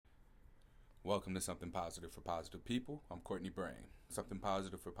Welcome to Something Positive for Positive People. I'm Courtney Brain. Something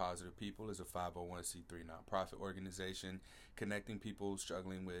Positive for Positive People is a 501c3 nonprofit organization connecting people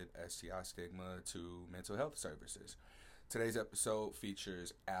struggling with STI stigma to mental health services. Today's episode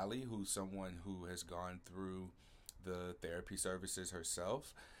features Allie, who's someone who has gone through the therapy services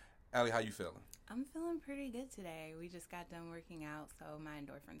herself. Allie, how you feeling? I'm feeling pretty good today. We just got done working out, so my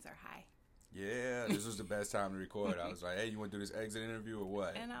endorphins are high. Yeah, this was the best time to record. I was like, hey, you want to do this exit interview or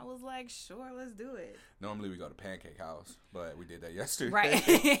what? And I was like, sure, let's do it. Normally we go to Pancake House, but we did that yesterday.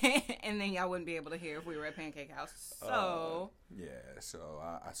 Right. And then y'all wouldn't be able to hear if we were at Pancake House. So. So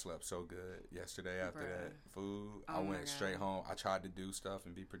I slept so good yesterday after that food. Oh I went straight home. I tried to do stuff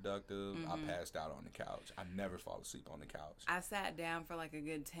and be productive. I passed out on the couch. I never fall asleep on the couch. I sat down for like a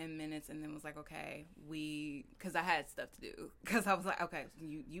good 10 minutes and then was like, okay, because I had stuff to do. Because I was like, okay,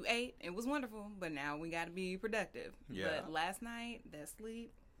 you ate. It was wonderful, but now we got to be productive. Yeah. But last night, that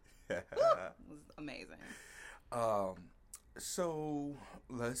sleep was amazing. So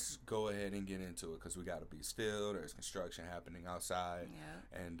let's go ahead and get into it because we got to be still. There's construction happening outside.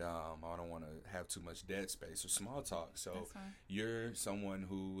 Yeah. And I don't want to have too much dead space or small talk. So That's fine. you're someone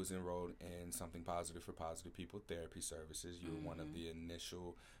who was enrolled in Something Positive for Positive People therapy services. You were one of the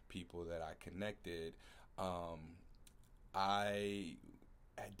initial people that I connected. I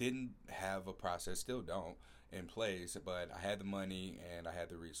didn't have a process, still don't, in place, but I had the money and I had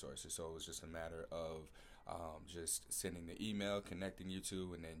the resources. So it was just a matter of just sending the email, connecting you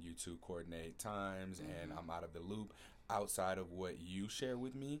two, and then you two coordinate times, and I'm out of the loop outside of what you share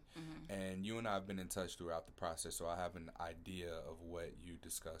with me. And you and I have been in touch throughout the process, so I have an idea of what you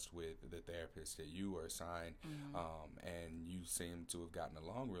discussed with the therapist that you were assigned, and you seem to have gotten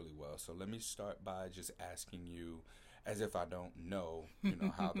along really well. So let me start by just asking you, as if I don't know,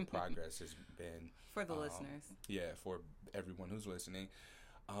 how the progress has been. For the listeners. Yeah, for everyone who's listening.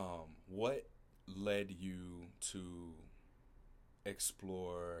 What led you to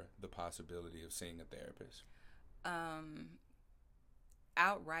explore the possibility of seeing a therapist?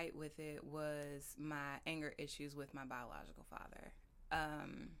 Outright with it was my anger issues with my biological father.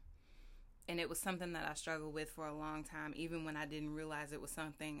 And it was something that I struggled with for a long time, even when I didn't realize it was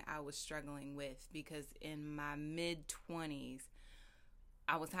something I was struggling with, because in my mid-20s,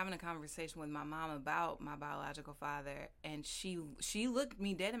 I was having a conversation with my mom about my biological father, and she looked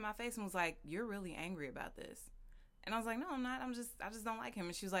me dead in my face and was like, "You're really angry about this." And I was like, "No, I'm not. I just don't like him."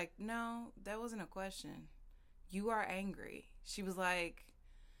 And she was like, "No, that wasn't a question. You are angry." She was like,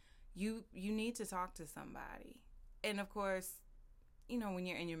 you need to talk to somebody." And of course, when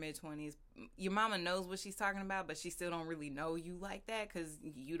you're in your mid-20s, your mama knows what she's talking about, but she still don't really know you like that because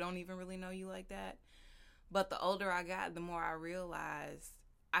you don't even really know you like that. But the older I got, the more I realized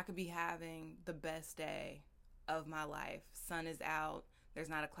I could be having the best day of my life. Sun is out, there's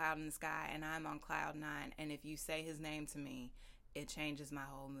not a cloud in the sky, and I'm on cloud 9. And if you say his name to me, it changes my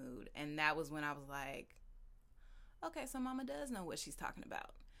whole mood. And that was when I was like, okay, so mama does know what she's talking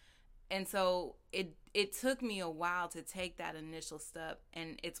about. And so it took me a while to take that initial step,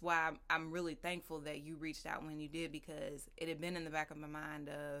 and it's why I'm really thankful that you reached out when you did, because it had been in the back of my mind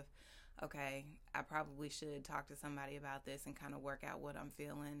of, okay, I probably should talk to somebody about this and kind of work out what I'm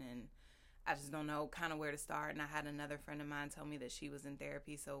feeling, and I just don't know kind of where to start. And I had another friend of mine tell me that she was in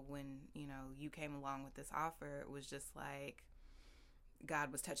therapy, so when, you came along with this offer, it was just like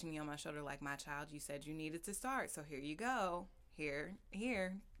God was touching me on my shoulder like, "My child, you said you needed to start, so here you go. Here.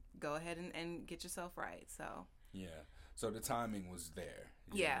 Go ahead and get yourself right." So yeah, so the timing was there.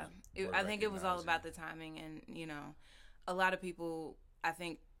 Yeah, I think it was all about the timing, and a lot of people, I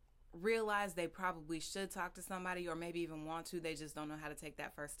think, realize they probably should talk to somebody, or maybe even want to. They just don't know how to take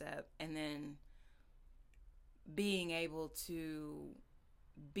that first step, and then being able to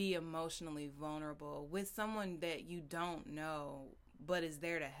be emotionally vulnerable with someone that you don't know but is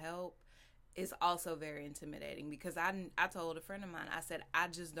there to help is also very intimidating, because I told a friend of mine, I said, I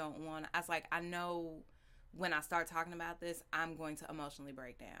just don't want, I was like, I know when I start talking about this, I'm going to emotionally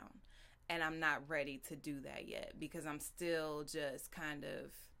break down, and I'm not ready to do that yet, because I'm still just kind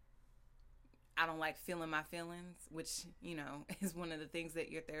of, I don't like feeling my feelings, which, is one of the things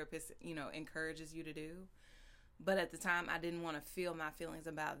that your therapist, encourages you to do. But at the time, I didn't want to feel my feelings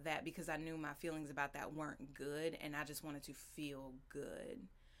about that, because I knew my feelings about that weren't good, and I just wanted to feel good.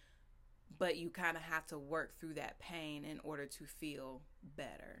 But you kind of have to work through that pain in order to feel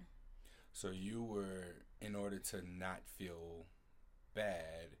better. So you were, in order to not feel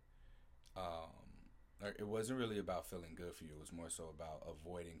bad, it wasn't really about feeling good for you. It was more so about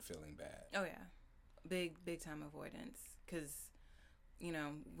avoiding feeling bad. Oh, yeah. Big time avoidance. Because,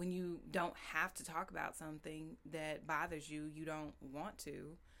 when you don't have to talk about something that bothers you, you don't want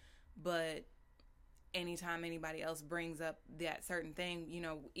to. But anytime anybody else brings up that certain thing, you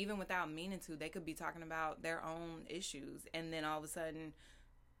know, even without meaning to, they could be talking about their own issues, and then all of a sudden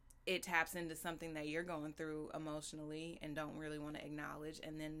it taps into something that you're going through emotionally and don't really want to acknowledge,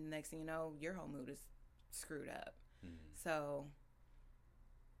 and then next thing you know, your whole mood is screwed up. So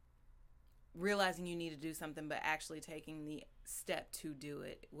realizing you need to do something, but actually taking the step to do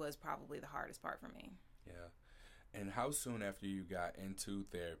it was probably the hardest part for me. Yeah. And how soon after you got into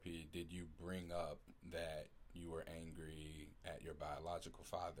therapy did you bring up that you were angry at your biological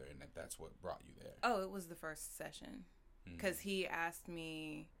father and that that's what brought you there? Oh, it was the first session. Because he asked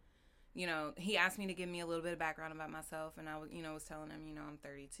me, you know, to give me a little bit of background about myself. And I was, you know, was telling him, you know, I'm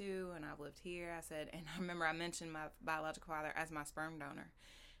 32 and I've lived here. I said, and I remember I mentioned my biological father as my sperm donor.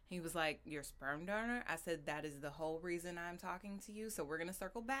 He was like, your sperm donor? I said, that is the whole reason I'm talking to you. So we're going to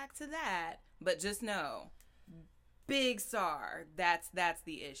circle back to that. But just know, big SAR, that's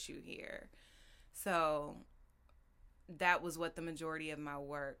the issue here. So that was what the majority of my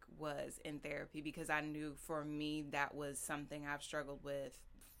work was in therapy, because I knew for me that was something I've struggled with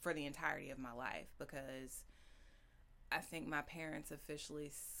for the entirety of my life, because I think my parents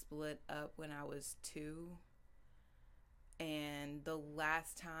officially split up when I was 2. And the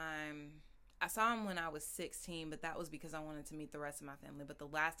last time I saw him when I was 16, but that was because I wanted to meet the rest of my family. But the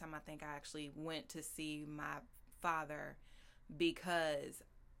last time I think I actually went to see my father because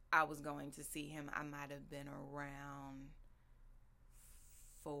I was going to see him, I might have been around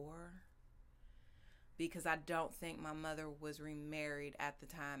 4. Because I don't think my mother was remarried at the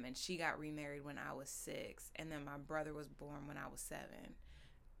time, and she got remarried when I was 6, and then my brother was born when I was 7.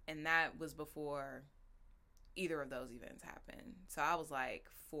 And that was before either of those events happened. So I was like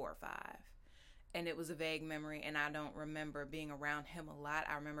 4 or 5. And it was a vague memory, and I don't remember being around him a lot.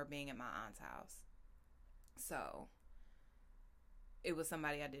 I remember being at my aunt's house. So it was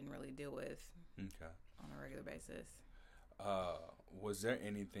somebody I didn't really deal with on a regular basis. Was there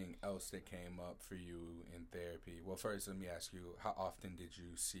anything else that came up for you in therapy? Well, first, let me ask you, how often did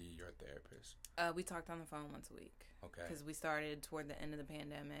you see your therapist? We talked on the phone once a week. Okay. Because we started toward the end of the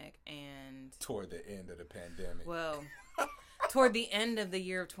pandemic, and... Toward the end of the pandemic. Well, toward the end of the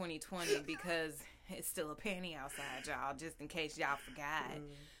year of 2020, because it's still a panty outside, y'all, just in case y'all forgot.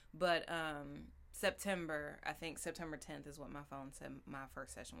 But September 10th is what my phone said my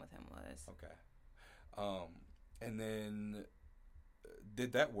first session with him was. Okay. And then...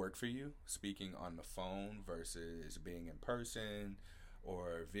 did that work for you, speaking on the phone versus being in person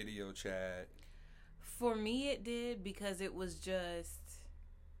or video chat? For me, it did, because it was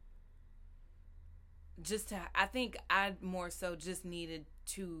I think I more so just needed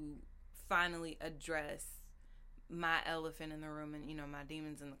to finally address my elephant in the room and, you know, my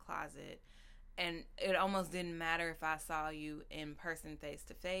demons in the closet. And it almost didn't matter if I saw you in person face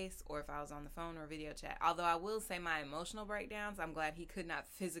to face or if I was on the phone or video chat. Although I will say my emotional breakdowns, I'm glad he could not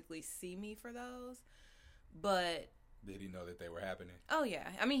physically see me for those. But... did he know that they were happening? Oh, yeah.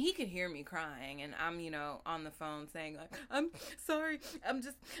 I mean, he could hear me crying, and I'm, you know, on the phone saying, like, I'm sorry.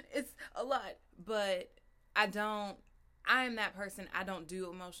 It's a lot. But I am that person. I don't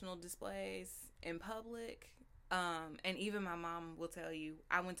do emotional displays in public. And even my mom will tell you,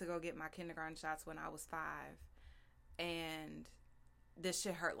 I went to go get my kindergarten shots when I was 5, and this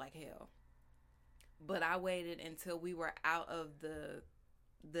shit hurt like hell. But I waited until we were out of the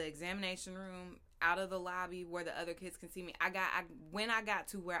examination room, out of the lobby where the other kids can see me. When I got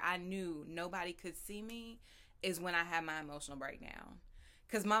to where I knew nobody could see me is when I had my emotional breakdown.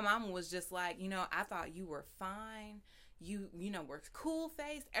 Because my mama was just like, you know, I thought you were fine. You know, were cool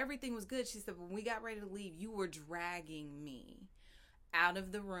faced. Everything was good. She said, when we got ready to leave, you were dragging me out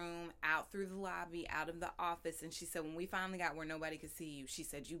of the room, out through the lobby, out of the office. And she said, when we finally got where nobody could see you, she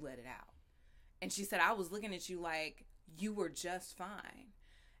said, you let it out. And she said, I was looking at you like you were just fine.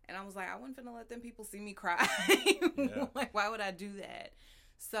 And I was like, I wasn't finna let them people see me cry. Yeah. Like, why would I do that?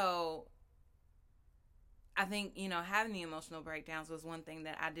 So I think, you know, having the emotional breakdowns was one thing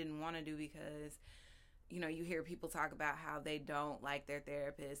that I didn't want to do, because, you know, you hear people talk about how they don't like their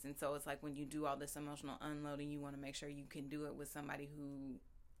therapist. And so it's like when you do all this emotional unloading, you want to make sure you can do it with somebody who,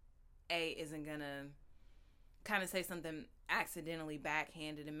 A, isn't going to kind of say something accidentally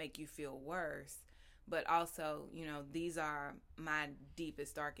backhanded and make you feel worse. But also, you know, these are my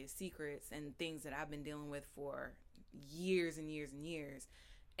deepest, darkest secrets and things that I've been dealing with for years and years and years.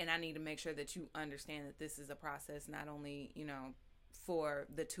 And I need to make sure that you understand that this is a process, not only, you know, for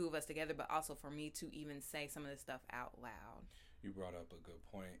the two of us together, but also for me to even say some of this stuff out loud. You brought up a good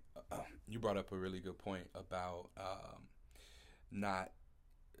point. You brought up a really good point about not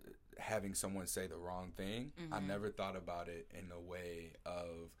having someone say the wrong thing. Mm-hmm. I never thought about it in a way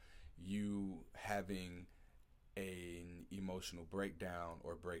of, you having an emotional breakdown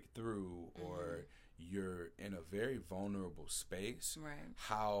or breakthrough, or you're in a very vulnerable space, Right.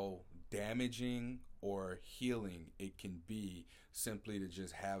 how damaging or healing it can be simply to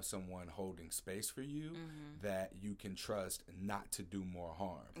just have someone holding space for you that you can trust not to do more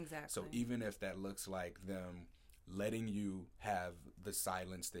harm. Exactly. So even if that looks like them letting you have the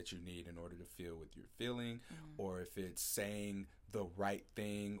silence that you need in order to feel what you're feeling, or if it's saying the right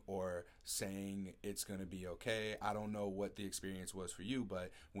thing or saying it's going to be okay. I don't know what the experience was for you,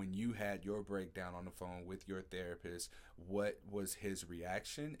 but when you had your breakdown on the phone with your therapist, what was his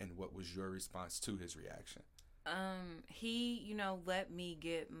reaction and what was your response to his reaction? He, let me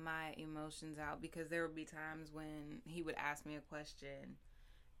get my emotions out, because there would be times when he would ask me a question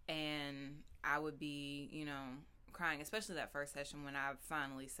and I would be, crying, especially that first session when I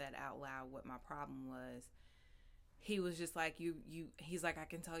finally said out loud what my problem was. He was just like, he's like, I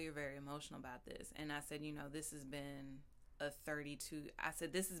can tell you're very emotional about this. And I said, this has been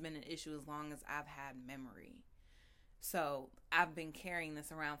this has been an issue as long as I've had memory. So I've been carrying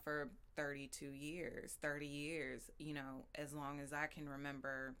this around for 30 years, as long as I can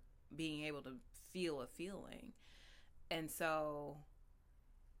remember being able to feel a feeling. And so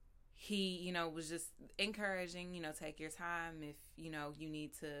he, was just encouraging, take your time. If, you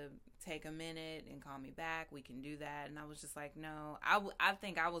need to take a minute and call me back, we can do that. And I was just like, no, I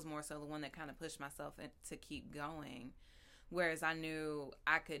think I was more so the one that kind of pushed myself to keep going. Whereas I knew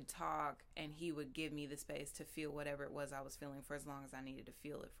I could talk and he would give me the space to feel whatever it was I was feeling for as long as I needed to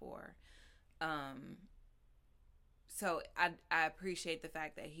feel it for. So I appreciate the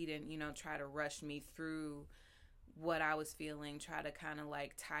fact that he didn't, try to rush me through what I was feeling, try to kind of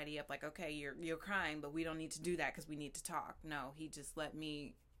like tidy up, like, okay, you're crying, but we don't need to do that because we need to talk. No, he just let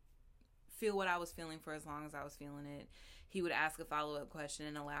me feel what I was feeling for as long as I was feeling it. He would ask a follow-up question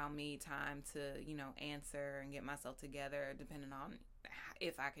and allow me time to, answer and get myself together, depending on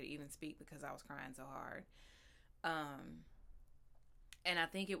if I could even speak, because I was crying so hard. And I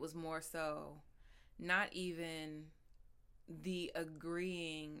think it was more so not even the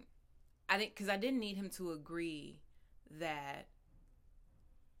agreeing. Because I didn't need him to agree that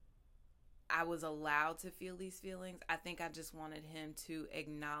I was allowed to feel these feelings. I think I just wanted him to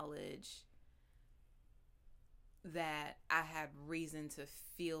acknowledge that I had reason to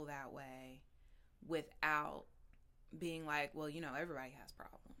feel that way without being like, well, everybody has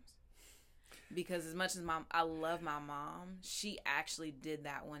problems. Because as much as I love my mom, she actually did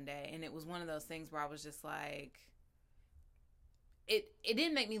that one day. And it was one of those things where I was just like, it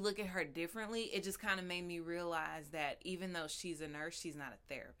didn't make me look at her differently. It just kind of made me realize that even though she's a nurse, she's not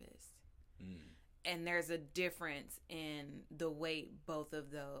a therapist. And there's a difference in the weight both of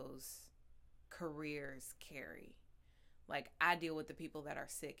those careers carry. Like, I deal with the people that are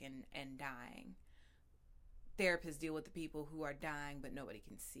sick and dying. Therapists deal with the people who are dying, but nobody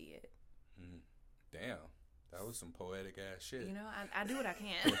can see it. Damn. That was some poetic ass shit. I do what I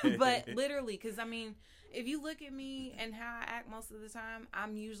can. But literally, because, if you look at me and how I act most of the time,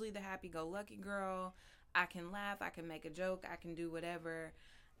 I'm usually the happy-go-lucky girl. I can laugh. I can make a joke. I can do whatever.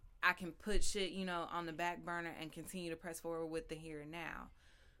 I can put shit, on the back burner and continue to press forward with the here and now.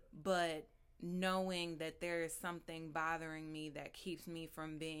 But knowing that there is something bothering me that keeps me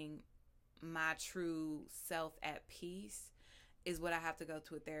from being my true self at peace is what I have to go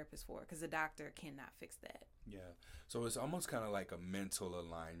to a therapist for, because a doctor cannot fix that. Yeah. So it's almost kind of like a mental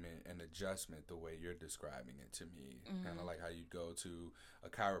alignment and adjustment, the way you're describing it to me. Kind of like how you go to a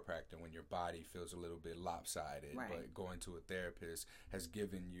chiropractor when your body feels a little bit lopsided, right. But going to a therapist has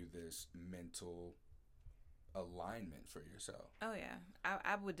given you this mental alignment for yourself. Oh, yeah.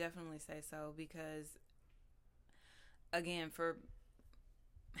 I would definitely say so, because, again, for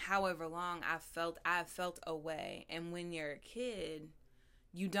however long I felt a way. And when you're a kid,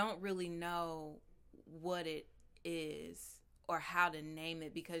 you don't really know what it is or how to name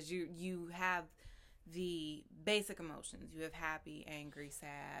it, because you have the basic emotions. You have happy, angry,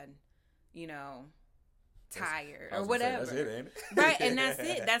 sad, tired, or whatever. That's it, ain't it? Right, and that's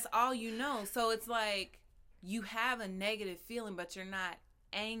it. That's all you know. So it's like you have a negative feeling, but you're not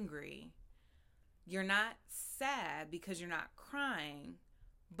angry. You're not sad because you're not crying,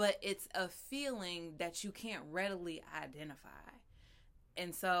 but it's a feeling that you can't readily identify.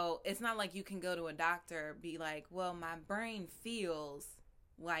 And so it's not like you can go to a doctor, be like, well, my brain feels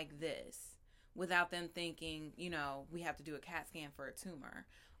like this, without them thinking, we have to do a CAT scan for a tumor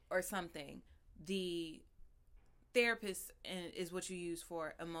or something. The therapist is what you use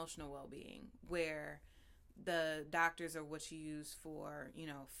for emotional well-being, where the doctors are what you use for,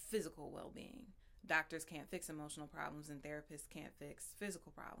 physical well-being. Doctors can't fix emotional problems and therapists can't fix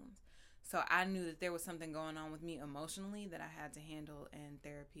physical problems. So I knew that there was something going on with me emotionally that I had to handle, and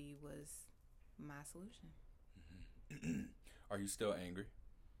therapy was my solution. Mm-hmm. Are you still angry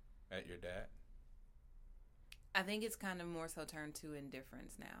at your dad? I think it's kind of more so turned to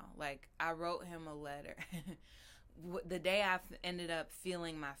indifference now. Like, I wrote him a letter. The day I ended up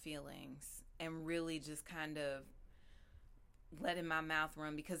feeling my feelings and really just kind of letting my mouth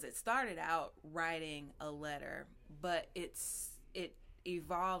run, because it started out writing a letter, but it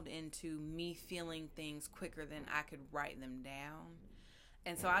evolved into me feeling things quicker than I could write them down.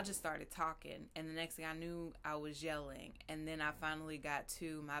 And so I just started talking, and the next thing I knew, I was yelling. And then I finally got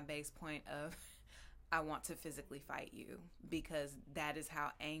to my base point of, I want to physically fight you, because that is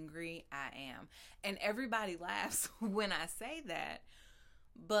how angry I am. And everybody laughs when I say that.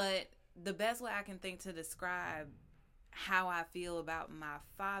 But the best way I can think to describe how I feel about my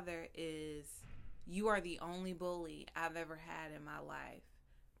father is, you are the only bully I've ever had in my life,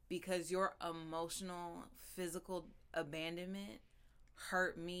 because your emotional, physical abandonment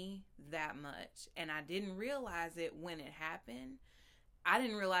hurt me that much. And I didn't realize it when it happened. I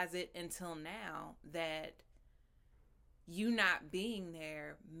didn't realize it until now, that you not being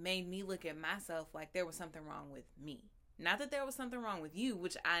there made me look at myself like there was something wrong with me. Not that there was something wrong with you,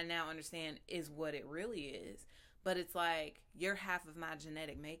 which I now understand is what it really is. But it's like, you're half of my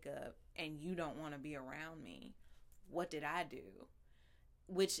genetic makeup and you don't want to be around me. What did I do?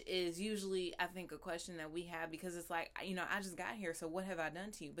 Which is usually, I think, a question that we have, because it's like, I just got here, so what have I done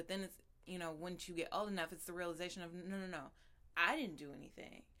to you? But then it's, once you get old enough, it's the realization of, no, I didn't do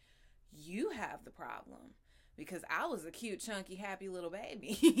anything. You have the problem, because I was a cute, chunky, happy little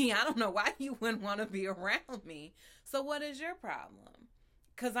baby. I don't know why you wouldn't want to be around me. So what is your problem?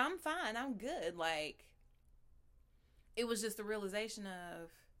 Because I'm fine. I'm good. Like, it was just the realization of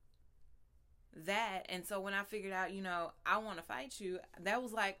that. And so when I figured out, I want to fight you, that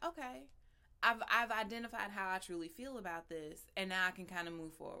was like, okay, I've identified how I truly feel about this, and now I can kind of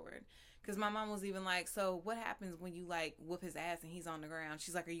move forward. Because my mom was even like, so what happens when you like whoop his ass and he's on the ground?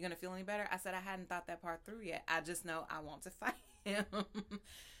 She's like, are you going to feel any better? I said, I hadn't thought that part through yet. I just know I want to fight him.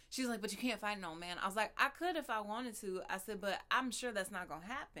 She's like, but you can't fight no man. I was like, I could if I wanted to. I said, but I'm sure that's not going to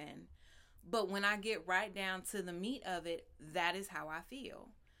happen. But when I get right down to the meat of it, that is how I feel.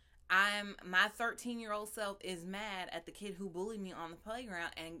 My 13-year-old self is mad at the kid who bullied me on the playground,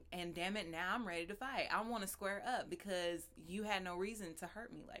 and damn it, now I'm ready to fight. I want to square up, because you had no reason to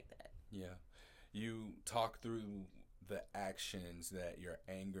hurt me like that. Yeah. You talk through the actions that your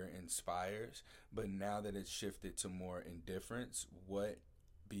anger inspires, but now that it's shifted to more indifference, what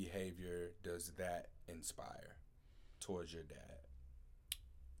behavior does that inspire towards your dad?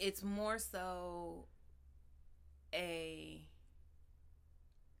 It's more so a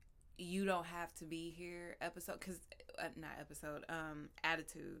you don't have to be here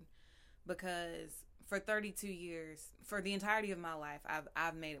attitude, because for 32 years, for the entirety of my life,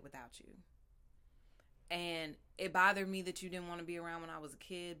 I've made it without you. And it bothered me that you didn't want to be around when I was a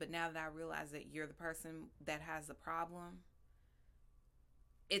kid, but now that I realize that you're the person that has the problem,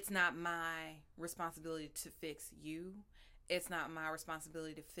 it's not my responsibility to fix you. It's not my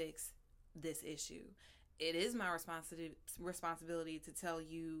responsibility to fix this issue. It is my responsibility to tell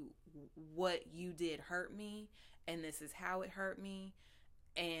you what you did hurt me, and this is how it hurt me.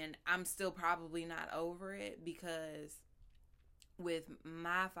 And I'm still probably not over it, because with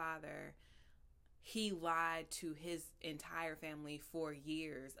my father, he lied to his entire family for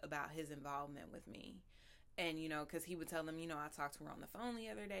years about his involvement with me. And, because he would tell them, I talked to her on the phone the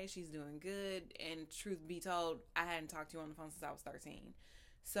other day. She's doing good. And truth be told, I hadn't talked to you on the phone since I was 13.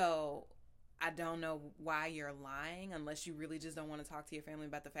 So I don't know why you're lying, unless you really just don't want to talk to your family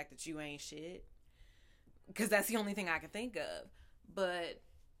about the fact that you ain't shit. Because that's the only thing I can think of. But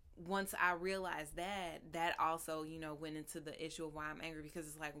once I realized that also, went into the issue of why I'm angry, because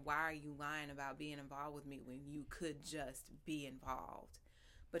it's like, why are you lying about being involved with me when you could just be involved?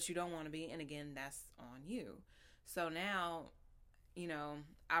 But you don't want to be, and again, that's on you. So now,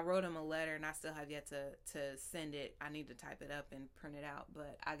 I wrote him a letter, and I still have yet to send it. I need to type it up and print it out,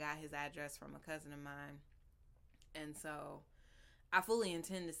 but I got his address from a cousin of mine. And so I fully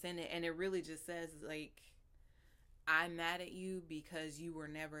intend to send it, and it really just says, like, I'm mad at you because you were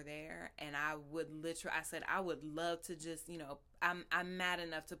never there, and I said I would love to just, I'm mad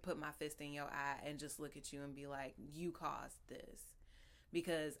enough to put my fist in your eye and just look at you and be like, you caused this.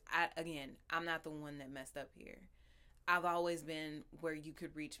 Because I'm not the one that messed up here. I've always been where you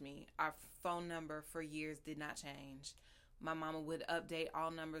could reach me. Our phone number for years did not change. My mama would update all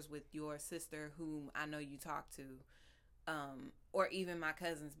numbers with your sister, whom I know you talk to. or even my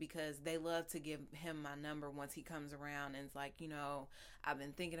cousins, because they love to give him my number once he comes around and it's like, I've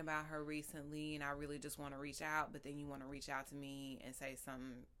been thinking about her recently and I really just want to reach out, but then you want to reach out to me and say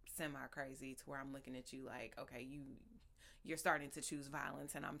something semi-crazy to where I'm looking at you like, okay, you're starting to choose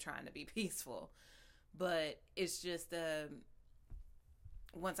violence and I'm trying to be peaceful. But it's just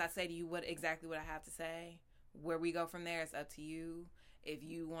once I say to you exactly what I have to say, where we go from there is up to you. If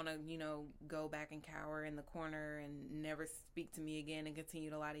you want to, go back and cower in the corner and never speak to me again and continue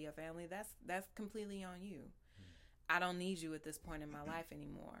to lie to your family, that's completely on you. I don't need you at this point in my life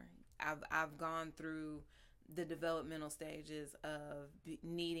anymore. I've gone through the developmental stages of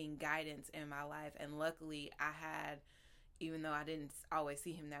needing guidance in my life, and luckily I had, even though I didn't always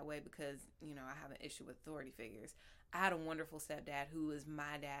see him that way because, I have an issue with authority figures, I had a wonderful stepdad who was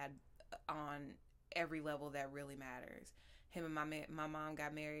my dad on every level that really matters. Him and my mom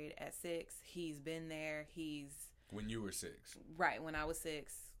got married at 6. He's been there. When you were 6. Right, when I was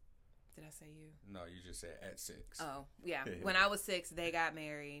 6. Did I say you? No, you just said at 6. Oh, yeah. When I was 6, they got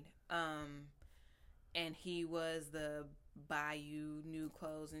married. And he was the buy you new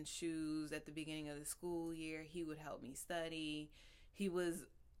clothes and shoes at the beginning of the school year. He would help me study. He was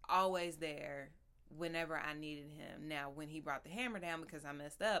always there whenever I needed him. Now, when he brought the hammer down because I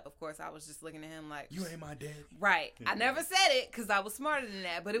messed up, of course, I was just looking at him like, you ain't my daddy. Right. I never said it because I was smarter than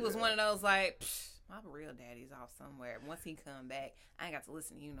that, but it was one of those like, my real daddy's off somewhere. Once he come back, I ain't got to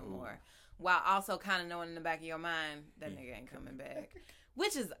listen to you no more. While also kind of knowing in the back of your mind, that nigga ain't coming back.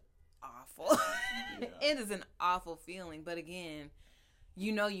 Which is awful. It is an awful feeling. But again,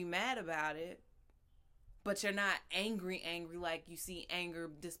 you mad about it, but you're not angry like you see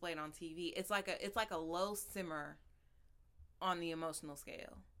anger displayed on TV. It's like a low simmer on the emotional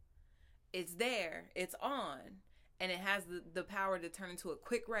scale. It's there, it's on, and it has the power to turn into a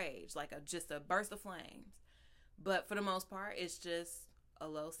quick rage, like just a burst of flames. But for the most part, it's just a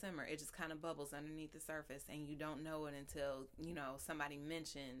low simmer. It just kind of bubbles underneath the surface, and you don't know it until, somebody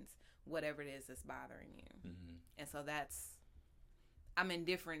mentions whatever it is that's bothering you. Mm-hmm. And so I'm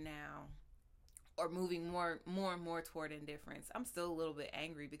indifferent now, or moving more and more toward indifference. I'm still a little bit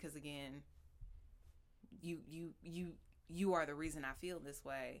angry because, again, you are the reason I feel this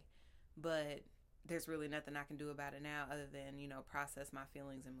way, but there's really nothing I can do about it now other than, process my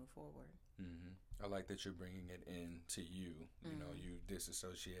feelings and move forward. Mm-hmm. I like that you're bringing it in to you. You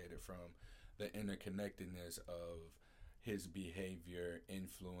disassociate it from the interconnectedness of his behavior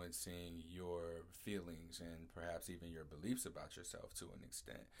influencing your feelings and perhaps even your beliefs about yourself to an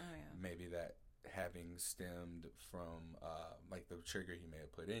extent. Oh, yeah. Maybe that having stemmed from like the trigger he may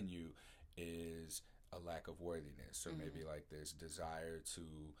have put in you is a lack of worthiness, or maybe like this desire to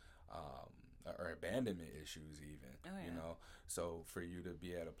or abandonment issues even. Oh, yeah. So for you to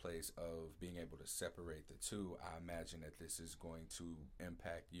be at a place of being able to separate the two, I imagine that this is going to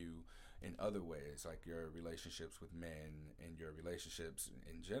impact you in other ways, like your relationships with men and your relationships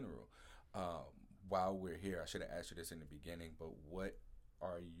in general. While we're here, I should have asked you this in the beginning, but what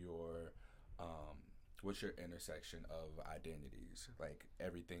are your what's your intersection of identities, like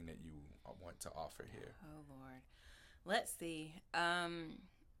everything that you want to offer here? Oh, Lord. Let's see.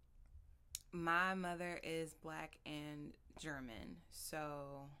 My mother is Black and German,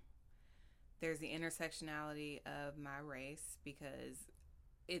 so there's the intersectionality of my race, because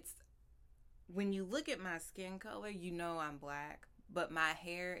it's, when you look at my skin color, I'm Black, but my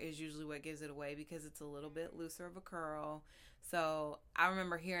hair is usually what gives it away because it's a little bit looser of a curl. So I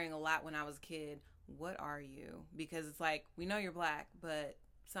remember hearing a lot when I was a kid, what are you? Because it's like, we know you're Black, but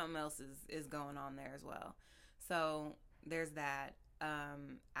something else is going on there as well. So there's that.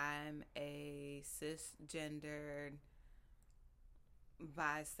 I'm a cis-gendered,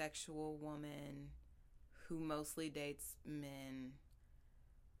 bisexual woman who mostly dates men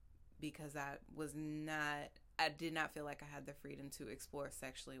because I did not feel like I had the freedom to explore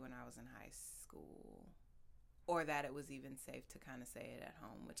sexually when I was in high school, or that it was even safe to kind of say it at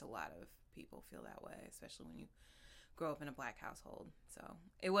home, which a lot of people feel that way, especially when you grow up in a Black household. So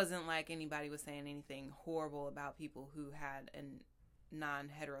it wasn't like anybody was saying anything horrible about people who had a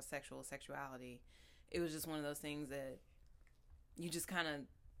non-heterosexual sexuality. It was just one of those things that you just kind of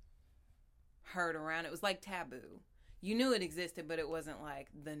heard around. It was like taboo. You knew it existed, but it wasn't like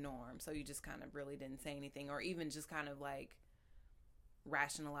the norm. So you just kind of really didn't say anything, or even just kind of like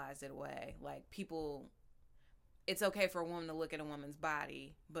rationalized it away. Like, people, it's okay for a woman to look at a woman's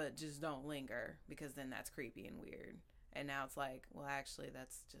body, but just don't linger, because then that's creepy and weird. And now it's like, well, actually,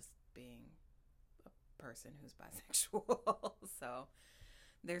 that's just being a person who's bisexual. So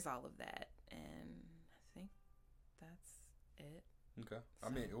there's all of that. And I think that's it. Okay. So, I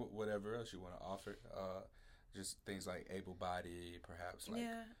mean, whatever else you want to offer, just things like able-bodied, perhaps like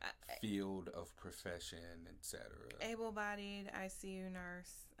field of profession, etc. Able-bodied, ICU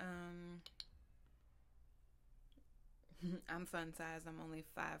nurse. I'm fun size. I'm only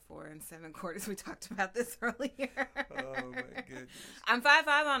 5'4" and 7/4. We talked about this earlier. Oh my goodness. I'm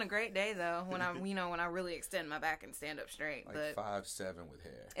 5'5" on a great day though. When I'm, when I really extend my back and stand up straight. Like 5'7" with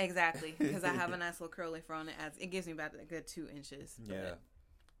hair. Exactly, because I have a nice little curly fro, and it gives me about a good 2 inches. Yeah.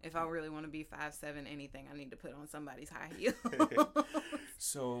 If I really want to be 5'7", anything, I need to put on somebody's high heel.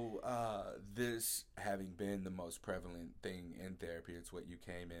 So, this having been the most prevalent thing in therapy, it's what you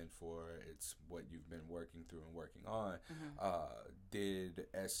came in for, it's what you've been working through and working on. Did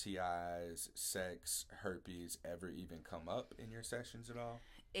STIs, sex, herpes ever even come up in your sessions at all?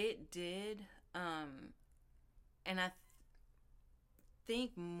 It did. And I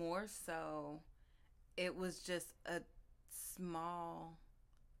think more so, it was just a small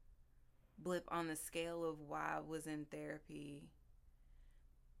blip on the scale of why I was in therapy,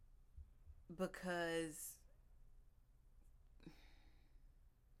 because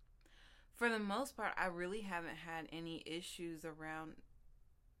for the most part I really haven't had any issues around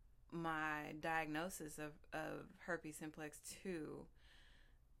my diagnosis of herpes simplex 2,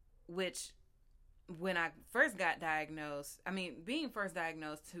 which when I first got diagnosed, I mean, being first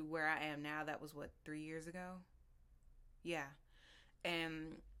diagnosed to where I am now, that was what, 3 years ago? Yeah.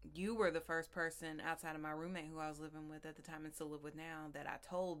 And you were the first person outside of my roommate who I was living with at the time and still live with now that I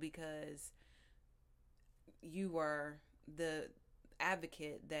told, because you were the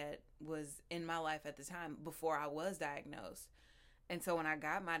advocate that was in my life at the time before I was diagnosed. And so when I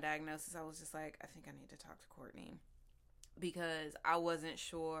got my diagnosis, I was just like, I think I need to talk to Courtney, because I wasn't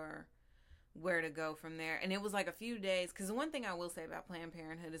sure where to go from there. And it was like a few days, because the one thing I will say about Planned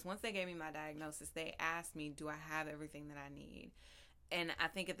Parenthood is once they gave me my diagnosis, they asked me, do I have everything that I need? And I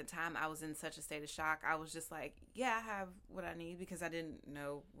think at the time I was in such a state of shock. I was just like, yeah, I have what I need, because I didn't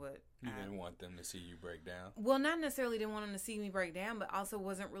know what. You didn't want them to see you break down? Well, not necessarily didn't want them to see me break down, but also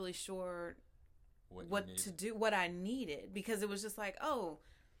wasn't really sure what to do, what I needed, because it was just like, oh,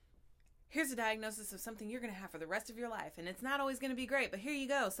 here's a diagnosis of something you're going to have for the rest of your life, and it's not always going to be great, but here you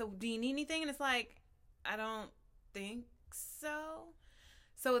go. So do you need anything? And it's like, I don't think so.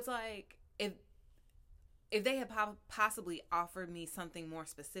 So it's like, if they had possibly offered me something more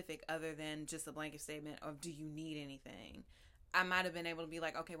specific other than just a blanket statement of, do you need anything? I might have been able to be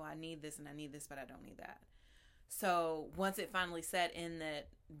like, okay, well, I need this and I need this, but I don't need that. So once it finally set in that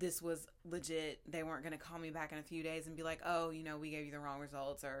this was legit, they weren't going to call me back in a few days and be like, oh, we gave you the wrong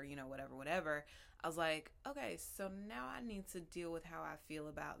results, or, whatever. I was like, okay, so now I need to deal with how I feel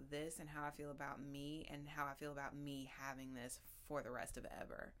about this and how I feel about me and how I feel about me having this for the rest of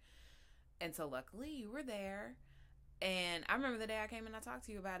ever. And so luckily you were there. And I remember the day I came and I talked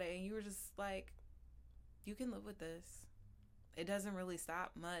to you about it, and you were just like, you can live with this. It doesn't really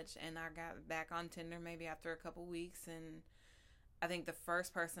stop much. And I got back on Tinder maybe after a couple weeks, and I think the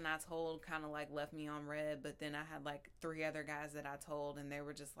first person I told kind of like left me on red, but then I had like 3 other guys that I told, and they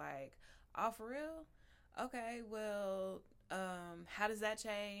were just like, oh, for real? Okay, well, how does that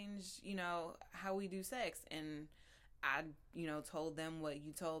change, how we do sex? And I, told them what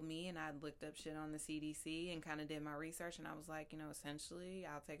you told me, and I looked up shit on the CDC and kind of did my research, and I was like, essentially,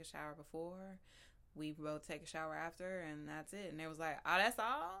 I'll take a shower before, we both take a shower after, and that's it. And they was like, oh, that's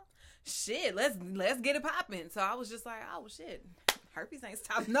all? Shit, let's get it popping. So I was just like, oh, shit, herpes ain't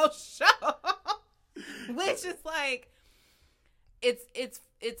stopping no show. Which is like, it's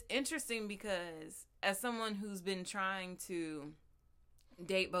interesting, because as someone who's been trying to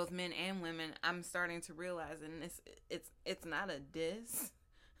date both men and women, I'm starting to realize, and it's not a diss,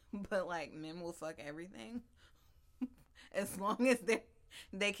 but like, men will fuck everything as long as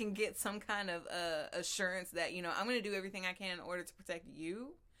they can get some kind of assurance that, I'm going to do everything I can in order to protect you,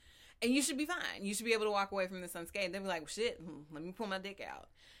 and you should be fine. You should be able to walk away from this unscathed. They'll be like, well, shit, let me pull my dick out.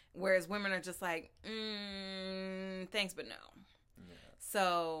 Whereas women are just like, thanks, but no. Yeah.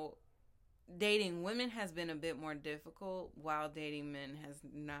 So dating women has been a bit more difficult, while dating men has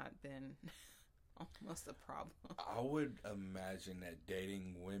not been almost a problem. I would imagine that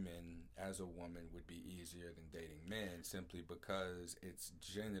dating women as a woman would be easier than dating men, simply because it's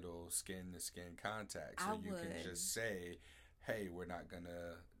genital skin-to-skin contact. So you can just say, hey, we're not going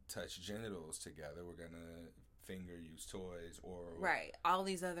to touch genitals together. We're going to finger, use toys, or... Right. All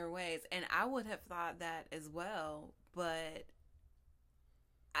these other ways. And I would have thought that as well, but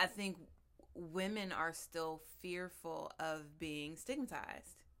I think women are still fearful of being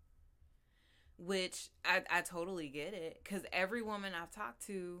stigmatized, which I totally get it, because every woman I've talked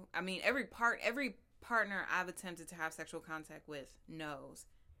to, I mean, every partner I've attempted to have sexual contact with knows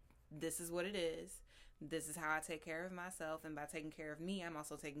this is what it is. this is how I take care of myself, and by taking care of me, I'm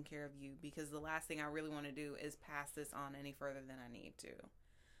also taking care of you, because the last thing I really want to do is pass this on any further than I need to.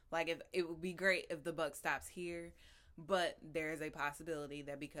 Like, if it would be great if the buck stops here, but there is a possibility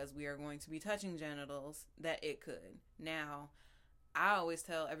that because we are going to be touching genitals, that it could. Now, I always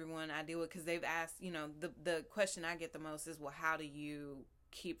tell everyone I deal with, because they've asked, you know, the question I get the most is, well, how do you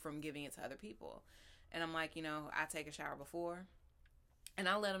keep from giving it to other people? And I'm like, you know, I take a shower before, and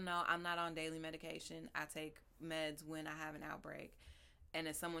I'll let them know I'm not on daily medication. I take meds when I have an outbreak. And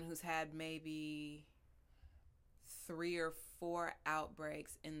as someone who's had maybe 3 or 4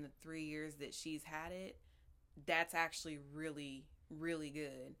 outbreaks in the 3 years that she's had it, that's actually really, really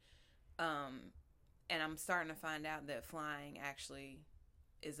good. And I'm starting to find out that flying actually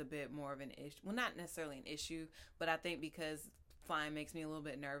is a bit more of an issue. Well, not necessarily an issue, but I think because flying makes me a little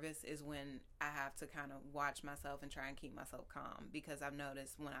bit nervous is when I have to kind of watch myself and try and keep myself calm, because I've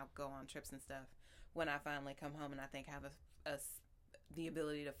noticed when I go on trips and stuff, when I finally come home and I think I have the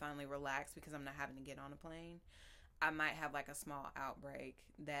ability to finally relax because I'm not having to get on a plane, I might have like a small outbreak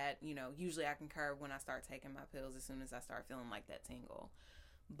that, you know, usually I can curb when I start taking my pills as soon as I start feeling like that tingle.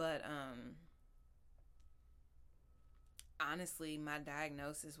 But honestly, my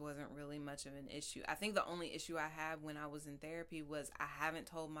diagnosis wasn't really much of an issue. I think the only issue I had when I was in therapy was I haven't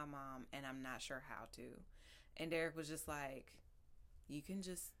told my mom and I'm not sure how to. And Derek was just like, you can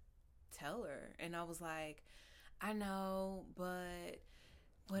just tell her. And I was like, I know, but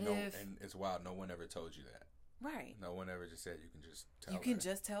what if... And it's wild, no one ever told you that. Right. No one ever just said you can just tell her. You can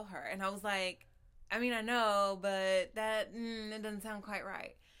just tell her. And I was like, I mean, I know, but that, it doesn't sound quite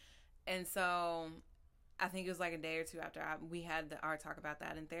right. And so I think it was like a day or two after we had our talk about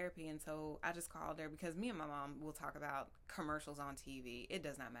that in therapy. And so I just called her, because me and my mom will talk about commercials on TV. It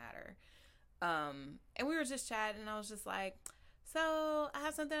does not matter. And we were just chatting, and I was just like, so I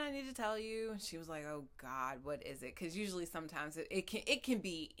have something I need to tell you. And she was like, oh God, what is it? Because usually sometimes it can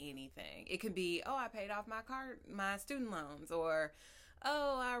be anything. It can be, oh, I paid off my student loans, or,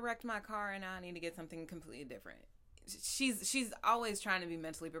 oh, I wrecked my car and now I need to get something completely different. She's always trying to be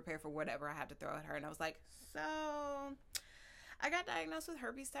mentally prepared for whatever I have to throw at her. And I was like, so I got diagnosed with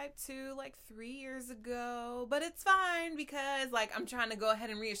herpes type 2 like 3 years ago, but it's fine, because like I'm trying to go ahead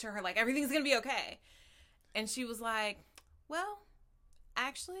and reassure her like everything's going to be okay. And she was like, well,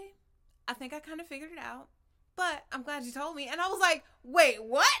 actually, I think I kind of figured it out, but I'm glad you told me. And I was like, wait,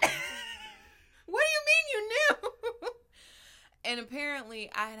 what? What do you mean you knew? And apparently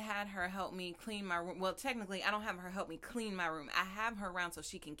I had her help me clean my room. Well, technically, I don't have her help me clean my room. I have her around so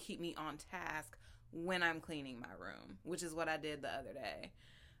she can keep me on task when I'm cleaning my room, which is what I did the other day.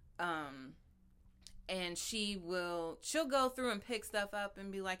 And she'll go through and pick stuff up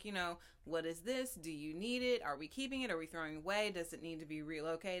and be like, you know, what is this? Do you need it? Are we keeping it? Are we throwing it away? Does it need to be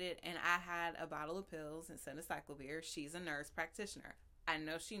relocated? And I had a bottle of pills and cyclovir. She's a nurse practitioner. I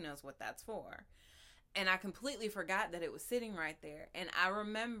know she knows what that's for. And I completely forgot that it was sitting right there. And I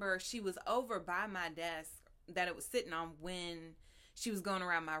remember she was over by my desk that it was sitting on when she was going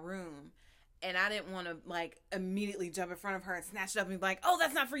around my room. And I didn't want to like immediately jump in front of her and snatch it up and be like, oh,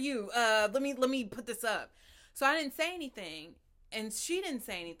 that's not for you. Let me put this up. So I didn't say anything, and she didn't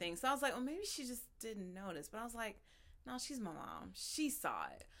say anything. So I was like, well, maybe she just didn't notice. But I was like, no, she's my mom. She saw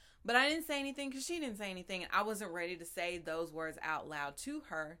it. But I didn't say anything because she didn't say anything. And I wasn't ready to say those words out loud to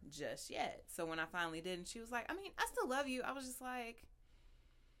her just yet. So when I finally did, and she was like, I mean, I still love you. I was just like,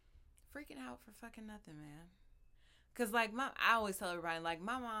 freaking out for fucking nothing, man. Because, like, I always tell everybody, like,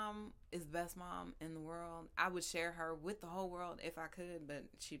 my mom is the best mom in the world. I would share her with the whole world if I could, but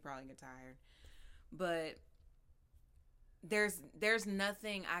she'd probably get tired. But there's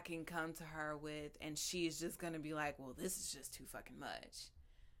nothing I can come to her with, and she's just going to be like, well, this is just too fucking much.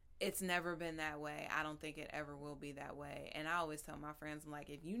 It's never been that way. I don't think it ever will be that way. And I always tell my friends, I'm like,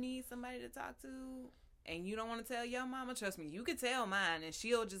 if you need somebody to talk to and you don't want to tell your mama, trust me, you could tell mine, and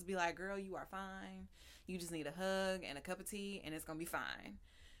she'll just be like, girl, you are fine. You just need a hug and a cup of tea, and it's going to be fine.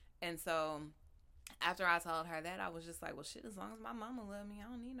 And so after I told her that, I was just like, well, shit, as long as my mama love me, I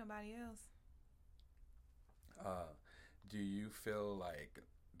don't need nobody else. Do you feel like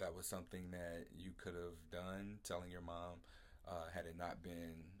that was something that you could have done, telling your mom, had it not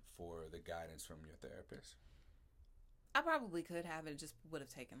been for the guidance from your therapist? I probably could have. It just would have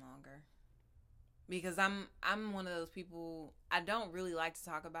taken longer. Because I'm one of those people, I don't really like to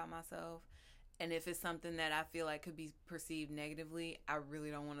talk about myself. And if it's something that I feel like could be perceived negatively, I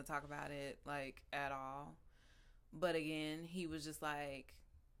really don't want to talk about it, like, at all. But again, he was just like,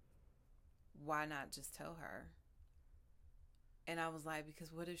 why not just tell her? And I was like,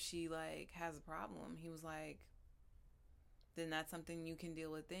 because what if she, like, has a problem? He was like, then that's something you can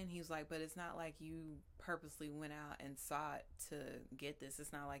deal with then. He was like, but it's not like you purposely went out and sought to get this.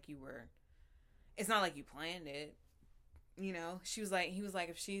 It's not like you planned it. You know, he was like,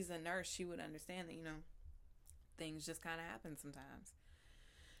 if she's a nurse, she would understand that, things just kind of happen sometimes.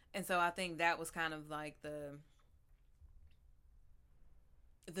 And so I think that was kind of like the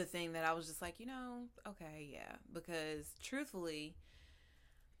thing that I was just like, okay, yeah. Because truthfully,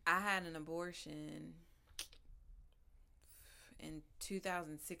 I had an abortion in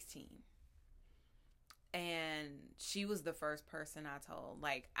 2016. And she was the first person I told.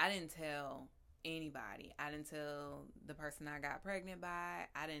 Like, I didn't tell anybody. I didn't tell the person I got pregnant by.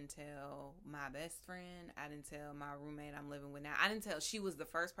 I didn't tell my best friend. I didn't tell my roommate I'm living with now. I didn't tell. She was the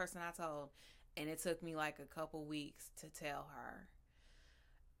first person I told. And it took me like a couple weeks to tell her.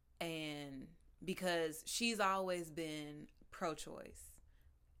 And because she's always been pro-choice,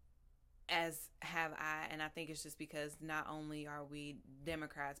 as have I, and I think it's just because not only are we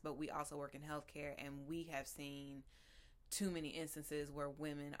Democrats, but we also work in healthcare, and we have seen too many instances where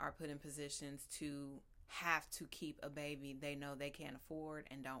women are put in positions to have to keep a baby they know they can't afford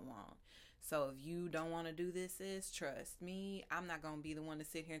and don't want. So if you don't want to do this, trust me, I'm not going to be the one to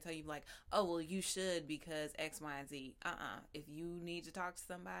sit here and tell you like, oh, well, you should because X, Y, and Z. If you need to talk to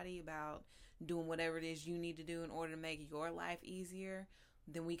somebody about doing whatever it is you need to do in order to make your life easier,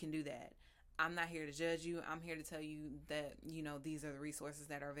 then we can do that. I'm not here to judge you. I'm here to tell you that, these are the resources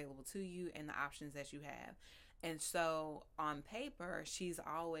that are available to you and the options that you have. And so on paper, she's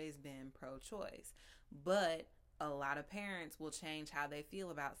always been pro-choice. But a lot of parents will change how they feel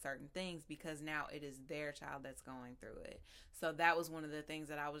about certain things because now it is their child that's going through it. So that was one of the things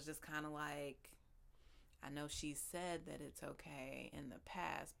that I was just kind of like, I know she said that it's okay in the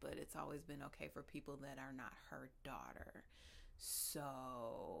past, but it's always been okay for people that are not her daughter.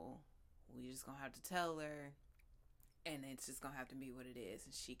 So we just gonna have to tell her, and it's just gonna have to be what it is.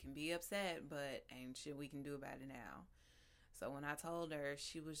 And she can be upset, but ain't shit we can do about it now. So when I told her,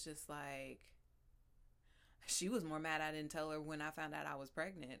 she was just like, she was more mad I didn't tell her when I found out I was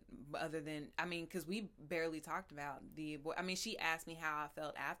pregnant. Other than, because we barely talked about she asked me how I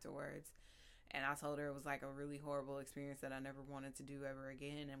felt afterwards. And I told her it was like a really horrible experience that I never wanted to do ever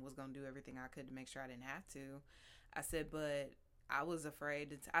again and was going to do everything I could to make sure I didn't have to. I said, but I was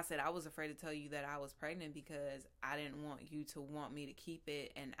afraid to tell you that I was pregnant because I didn't want you to want me to keep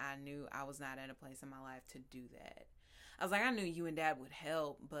it. And I knew I was not at a place in my life to do that. I was like, I knew you and Dad would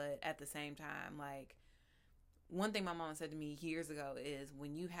help, but at the same time, like, one thing my mom said to me years ago is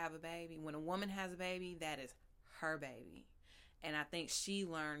when a woman has a baby, that is her baby. And I think she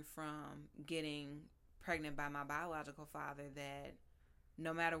learned from getting pregnant by my biological father that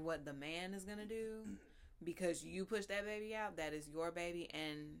no matter what the man is going to do, because you push that baby out, that is your baby.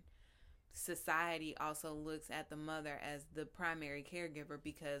 And society also looks at the mother as the primary caregiver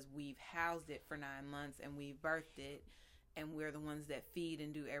because we've housed it for 9 months and we've birthed it and we're the ones that feed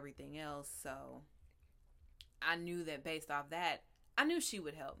and do everything else. So I knew that based off that, I knew she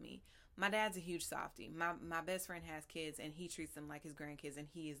would help me. My dad's a huge softie. My best friend has kids and he treats them like his grandkids and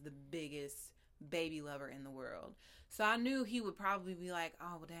he is the biggest baby lover in the world. So I knew he would probably be like,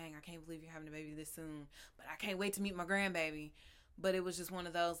 oh, well, dang, I can't believe you're having a baby this soon, but I can't wait to meet my grandbaby. But it was just one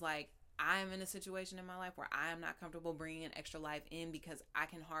of those, like, I'm in a situation in my life where I am not comfortable bringing extra life in because I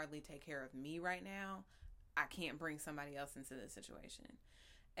can hardly take care of me right now. I can't bring somebody else into this situation.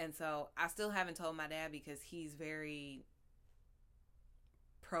 And so I still haven't told my dad because he's very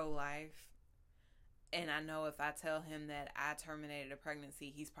pro-life. And I know if I tell him that I terminated a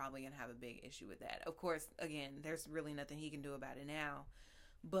pregnancy, he's probably going to have a big issue with that. Of course, again, there's really nothing he can do about it now.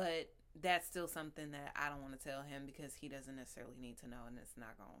 But that's still something that I don't want to tell him because he doesn't necessarily need to know and it's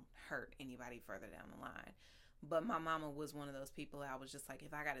not going to hurt anybody further down the line. But my mama was one of those people I was just like,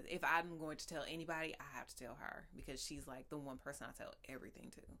 if I'm going to tell anybody, I have to tell her because she's like the one person I tell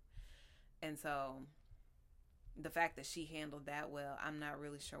everything to. And so the fact that she handled that well, I'm not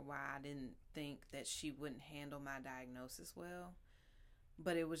really sure why I didn't think that she wouldn't handle my diagnosis well.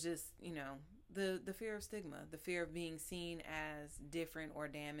 But it was just, the fear of stigma, the fear of being seen as different or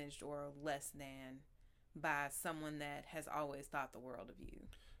damaged or less than by someone that has always thought the world of you.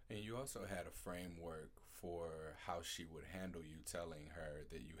 And you also had a framework for how she would handle you telling her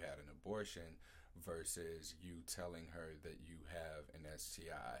that you had an abortion versus you telling her that you have an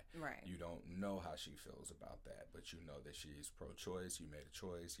STI. Right. You don't know how she feels about that, but you know that she's pro-choice. You made a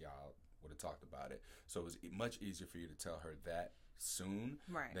choice. Y'all would have talked about it. So it was much easier for you to tell her that soon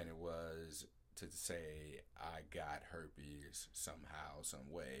than it was to say, I got herpes somehow,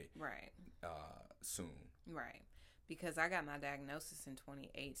 some way. Right. Soon. Right. because I got my diagnosis in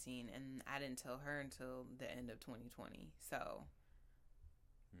 2018 and I didn't tell her until the end of 2020. So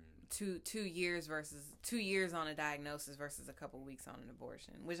 2 years versus 2 years on a diagnosis versus a couple weeks on an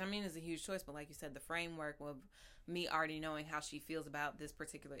abortion, which I mean is a huge choice. But like you said, the framework of me already knowing how she feels about this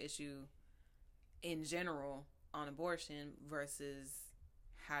particular issue in general on abortion versus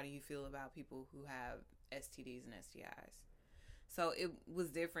how do you feel about people who have STDs and STIs. So it was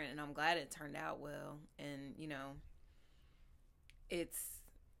different, and I'm glad it turned out well. And, you know, it's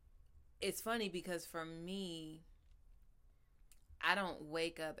funny because for me, I don't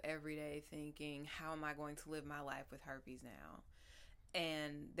wake up every day thinking, how am I going to live my life with herpes now?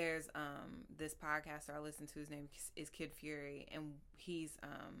 And there's this podcaster I listen to, his name is Kid Fury, and he's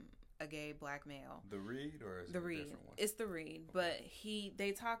a gay black male. The Read, or is the it Read? A different one? It's The Read, but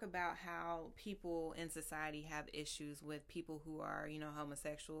they talk about how people in society have issues with people who are, you know,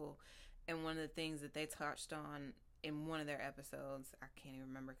 homosexual, and one of the things that they touched on in one of their episodes, I can't even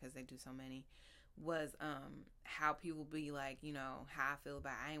remember because they do so many, was how people be like, you know, how I feel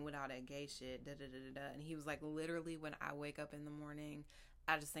about I ain't with all that gay shit, da da da da da. And he was like, literally, when I wake up in the morning,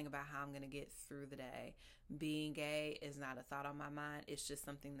 I just think about how I'm gonna get through the day. Being gay is not a thought on my mind. It's just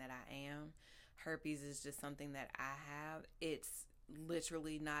something that I am. Herpes is just something that I have. It's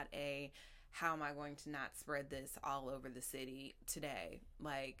literally not a how am I going to not spread this all over the city today.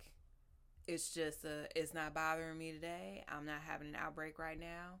 Like, it's just it's not bothering me today. I'm not having an outbreak right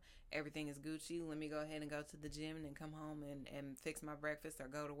now. Everything is Gucci. Let me go ahead and go to the gym and then come home and fix my breakfast or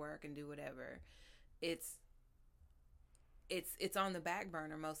go to work and do whatever. It's on the back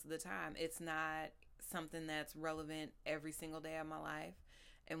burner most of the time. It's not something that's relevant every single day of my life.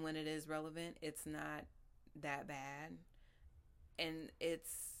 And when it is relevant, it's not that bad. And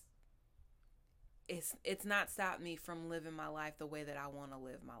it's not stopped me from living my life the way that I want to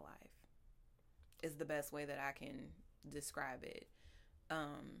live my life. Is the best way that I can describe it.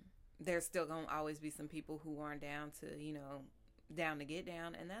 There's still going to always be some people who aren't down to, you know, down to get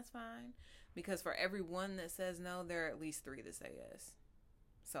down, and that's fine. Because for every one that says no, there are at least 3 that say yes.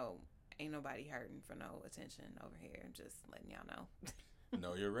 So ain't nobody hurting for no attention over here. Just letting y'all know.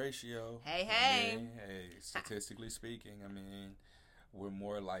 Know your ratio. Hey. I mean, hey, statistically speaking, I mean, we're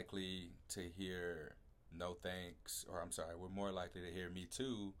more likely to hear no thanks, or I'm sorry, we're more likely to hear me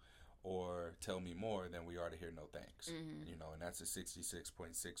too, or tell me more than we are to hear no thanks. Mm-hmm. You know, and that's a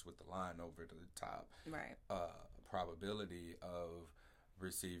 66.6 with the line over the top. Right. Probability of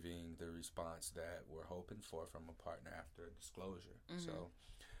receiving the response that we're hoping for from a partner after a disclosure. Mm-hmm.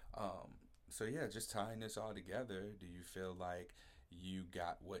 So yeah, just tying this all together, do you feel like you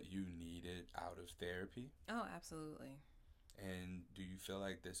got what you needed out of therapy? Oh, absolutely. And do you feel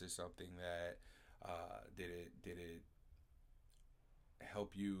like this is something that did it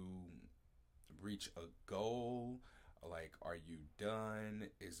help you reach a goal? Like, are you done?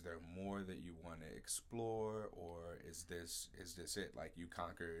 Is there more that you want to explore, or is this it? Like, you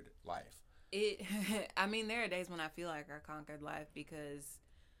conquered life? I mean, there are days when I feel like I conquered life because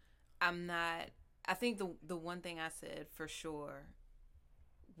I'm not. I think the one thing I said for sure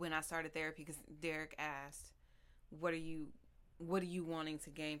when I started therapy, because Derek asked, "What are you wanting to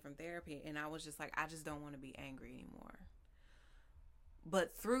gain from therapy?" And I was just like, I just don't want to be angry anymore.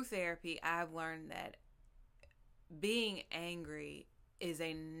 But through therapy, I've learned that being angry is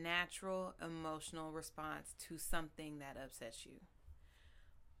a natural emotional response to something that upsets you.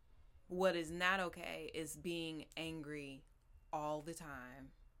 What is not okay is being angry all the time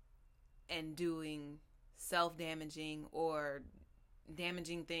and doing self-damaging or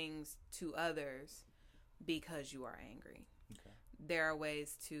damaging things to others because you are angry. Okay. There are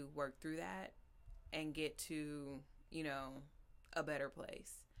ways to work through that and get to, you know, a better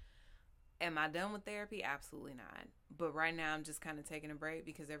place. Am I done with therapy? Absolutely not. But right now I'm just kind of taking a break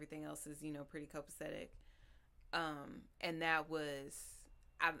because everything else is, you know, pretty copacetic. And that was,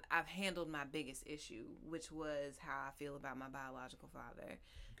 I've handled my biggest issue, which was how I feel about my biological father.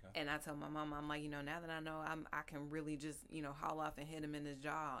 Okay. And I told my mom, I'm like, you know, now that I know, I can really just, you know, haul off and hit him in his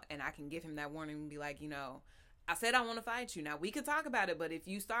jaw, and I can give him that warning and be like, you know, I said I want to fight you. Now we can talk about it, but if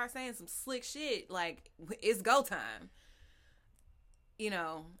you start saying some slick shit, like, it's go time. You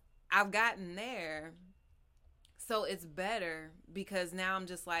know, I've gotten there, so it's better because now I'm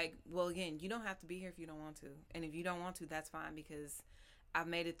just like, well, again, you don't have to be here if you don't want to. And if you don't want to, that's fine, because I've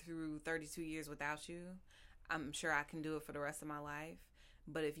made it through 32 years without you. I'm sure I can do it for the rest of my life.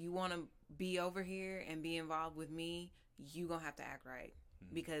 But if you want to be over here and be involved with me, you going to have to act right,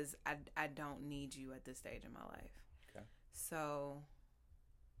 because I don't need you at this stage in my life. Okay. So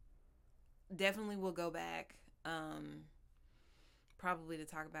definitely we'll go back. probably to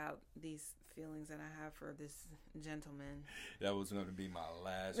talk about these feelings that I have for this gentleman. That was going to be my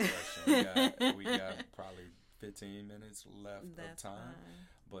last question. We got probably 15 minutes left of time.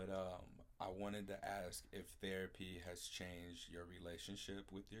 Fine. But I wanted to ask if therapy has changed your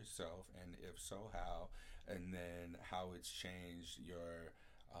relationship with yourself, and if so, how? And then how it's changed your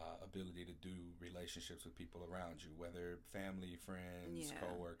ability to do relationships with people around you, whether family, friends,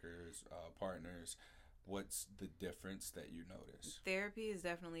 coworkers, partners. What's the difference that you notice? Therapy has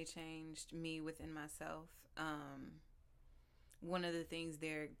definitely changed me within myself. One of the things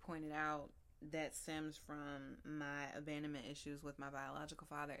Derek pointed out that stems from my abandonment issues with my biological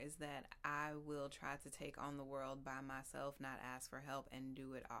father is that I will try to take on the world by myself, not ask for help, and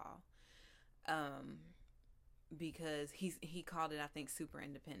do it all. Because he called it, I think, super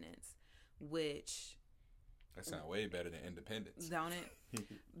independence, which... That sounds way better than independence. Don't it?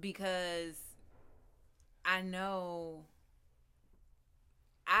 Because I know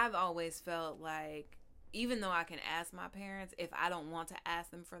I've always felt like, even though I can ask my parents, if I don't want to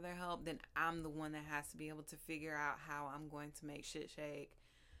ask them for their help, then I'm the one that has to be able to figure out how I'm going to make shit shake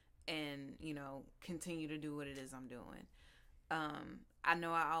and, you know, continue to do what it is I'm doing. I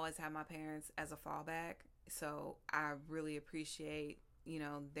know I always have my parents as a fallback, so I really appreciate, you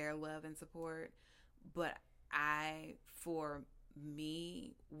know, their love and support. But I, for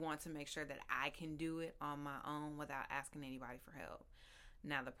me, want to make sure that I can do it on my own without asking anybody for help.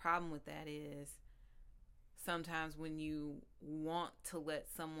 Now, the problem with that is sometimes when you want to let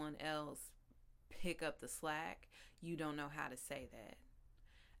someone else pick up the slack, you don't know how to say that.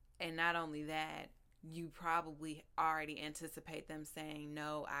 And not only that, you probably already anticipate them saying,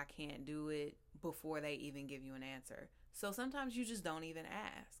 no, I can't do it, before they even give you an answer. So sometimes you just don't even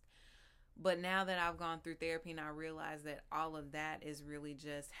ask. But now that I've gone through therapy and I realize that all of that is really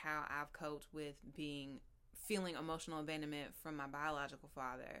just how I've coped with feeling emotional abandonment from my biological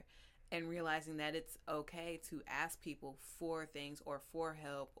father, and realizing that it's okay to ask people for things or for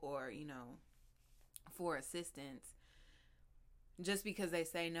help or, you know, for assistance. Just because they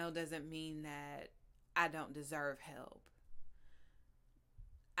say no doesn't mean that I don't deserve help.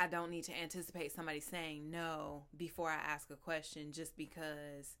 I don't need to anticipate somebody saying no before I ask a question just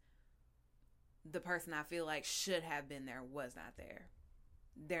because the person I feel like should have been there was not there.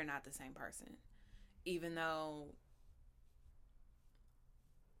 They're not the same person. Even though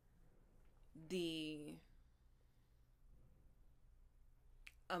the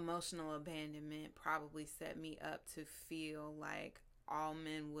emotional abandonment probably set me up to feel like all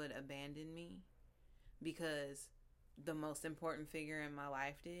men would abandon me because the most important figure in my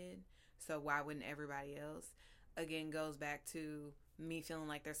life did. So why wouldn't everybody else? Again, goes back to me feeling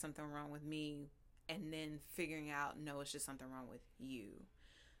like there's something wrong with me, and then figuring out, no, it's just something wrong with you.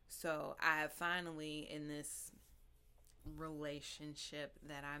 So I have finally, in this relationship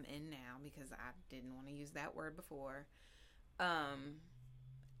that I'm in now, because I didn't want to use that word before, I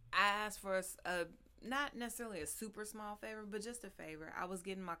asked for a not necessarily a super small favor, but just a favor. I was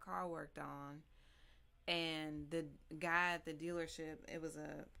getting my car worked on, and the guy at the dealership, it was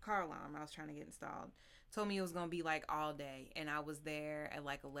a car alarm I was trying to get installed, told me it was going to be like all day, and I was there at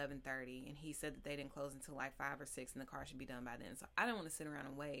like 11:30, and he said that they didn't close until like 5 or 6, and the car should be done by then. So I didn't want to sit around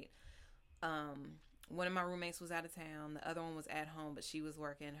and wait. One of my roommates was out of town. The other one was at home, but she was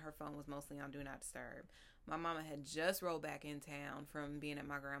working. Her phone was mostly on Do Not Disturb. My mama had just rolled back in town from being at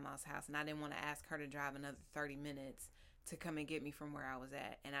my grandma's house, and I didn't want to ask her to drive another 30 minutes to come and get me from where I was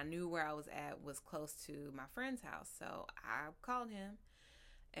at. And I knew where I was at was close to my friend's house. So I called him,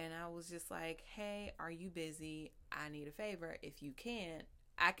 and I was just like, hey, are you busy? I need a favor. If you can't,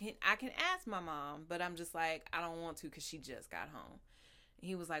 I can ask my mom, but I'm just like, I don't want to because she just got home.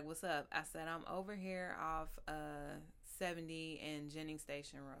 He was like, what's up? I said, I'm over here off 70 and Jennings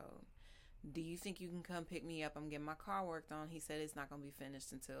Station Road. Do you think you can come pick me up? I'm getting my car worked on. He said it's not going to be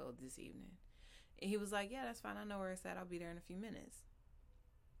finished until this evening. And he was like, yeah, that's fine. I know where it's at. I'll be there in a few minutes.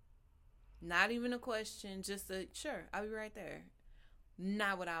 Not even a question, just a, sure, I'll be right there.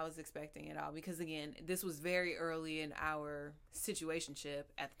 Not what I was expecting at all. Because again, this was very early in our situationship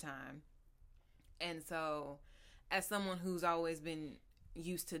at the time. And so as someone who's always been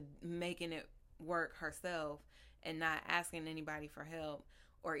used to making it work herself and not asking anybody for help,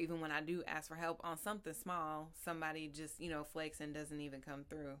 or even when I do ask for help on something small, somebody just, flakes and doesn't even come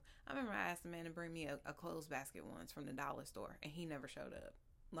through. I remember I asked a man to bring me a clothes basket once from the dollar store, and he never showed up.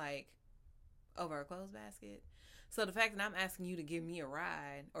 Like, over a clothes basket. So the fact that I'm asking you to give me a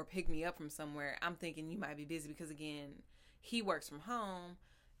ride or pick me up from somewhere, I'm thinking you might be busy because, again, he works from home.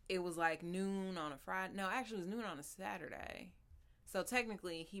 It was like noon on a Friday. No, actually it was noon on a Saturday. So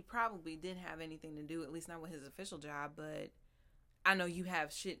technically, he probably didn't have anything to do, at least not with his official job, but I know you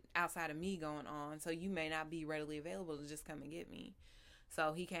have shit outside of me going on, so you may not be readily available to just come and get me.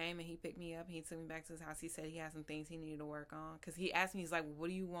 So he came and he picked me up. He took me back to his house. He said he had some things he needed to work on. Because he asked me, he's like, what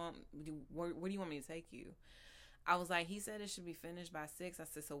do you want? Where do you want me to take you? I was like, he said it should be finished by 6. I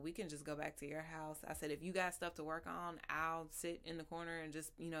said, so we can just go back to your house. I said, if you got stuff to work on, I'll sit in the corner and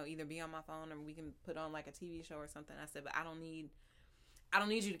just, either be on my phone or we can put on like a TV show or something. I said, but I don't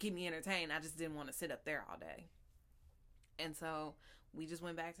need you to keep me entertained. I just didn't want to sit up there all day. And so we just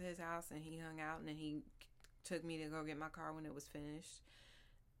went back to his house and he hung out, and then he took me to go get my car when it was finished.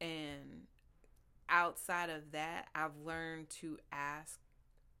 And outside of that, I've learned to ask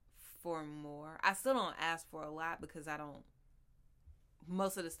for more. I still don't ask for a lot because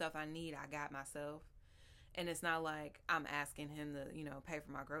most of the stuff I need, I got myself. And it's not like I'm asking him to, pay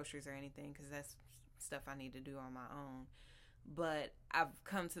for my groceries or anything, because that's stuff I need to do on my own. But I've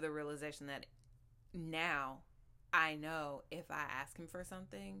come to the realization that now I know if I ask him for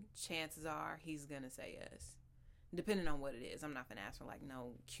something, chances are he's going to say yes. Depending on what it is. I'm not going to ask for like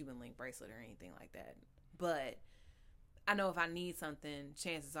no Cuban link bracelet or anything like that. But I know if I need something,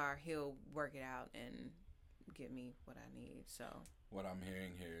 chances are he'll work it out and give me what I need. So what I'm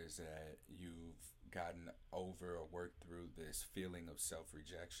hearing here is that you've gotten over or worked through this feeling of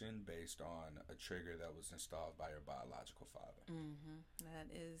self-rejection based on a trigger that was installed by your biological father. Mm-hmm.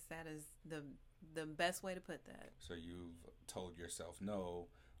 That is the best way to put that. So you've told yourself no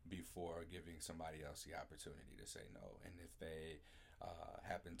before giving somebody else the opportunity to say no. And if they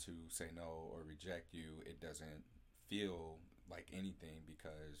happen to say no or reject you, it doesn't feel like anything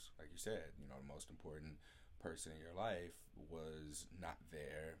because, like you said, the most important person in your life was not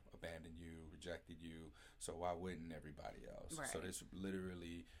there, abandoned you, rejected you, so why wouldn't everybody else? Right. So this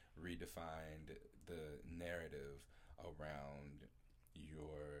literally redefined the narrative around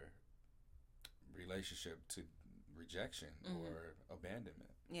your relationship to rejection or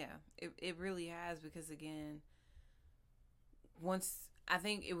abandonment. Yeah, it really has, because again, once I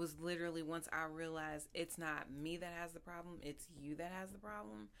realized it's not me that has the problem, it's you that has the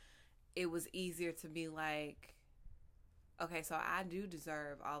problem, it was easier to be like, okay, so I do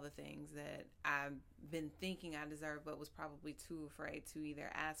deserve all the things that I've been thinking I deserve, but was probably too afraid to either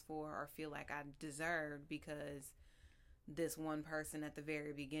ask for or feel like I deserved because this one person at the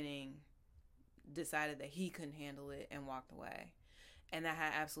very beginning decided that he couldn't handle it and walked away. And that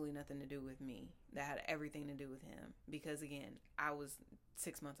had absolutely nothing to do with me. That had everything to do with him. Because again, I was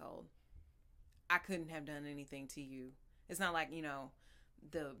 6 months old. I couldn't have done anything to you. It's not like,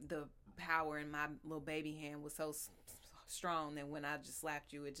 the power in my little baby hand was so strong that when I just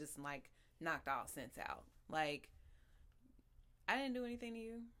slapped you, it just like knocked all sense out. Like, I didn't do anything to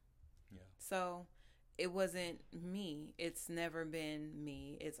you. Yeah. So it wasn't me. It's never been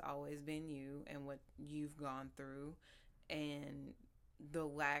me. It's always been you and what you've gone through and the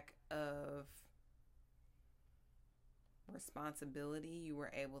lack of responsibility you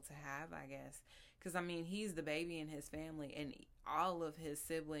were able to have, I guess. Because, he's the baby in his family, and all of his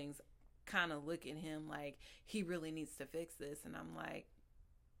siblings kind of look at him like he really needs to fix this. And I'm like,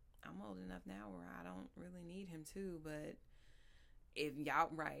 I'm old enough now where I don't really need him to. But if y'all,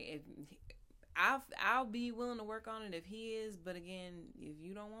 right, I'll be willing to work on it if he is. But again, if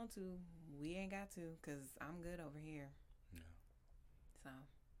you don't want to, we ain't got to, because I'm good over here. Yeah. So.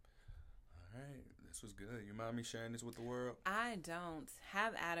 All right. This was good. You mind me sharing this with the world? I don't.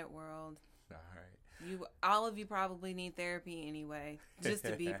 Have at it, world. All right. All of you probably need therapy anyway, just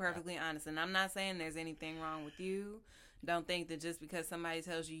to be perfectly honest. And I'm not saying there's anything wrong with you. Don't think that just because somebody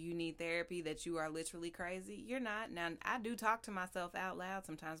tells you you need therapy that you are literally crazy. You're not. Now, I do talk to myself out loud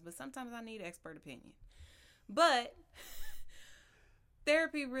sometimes, but sometimes I need expert opinion. But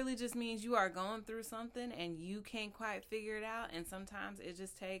therapy really just means you are going through something and you can't quite figure it out. And sometimes it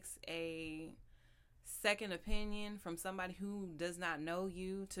just takes a second opinion from somebody who does not know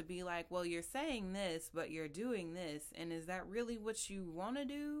you to be like, well, you're saying this, but you're doing this. And is that really what you want to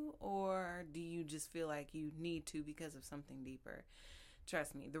do? Or do you just feel like you need to because of something deeper?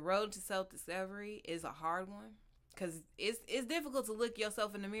 Trust me, the road to self-discovery is a hard one. Because it's difficult to look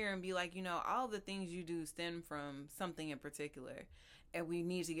yourself in the mirror and be like, all the things you do stem from something in particular. And we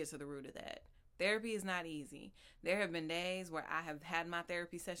need to get to the root of that. Therapy is not easy. There have been days where I have had my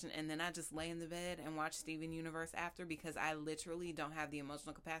therapy session and then I just lay in the bed and watch Steven Universe after because I literally don't have the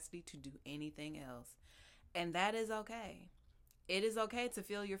emotional capacity to do anything else. And that is okay. It is okay to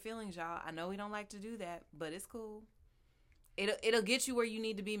feel your feelings, y'all. I know we don't like to do that, but it's cool. It'll get you where you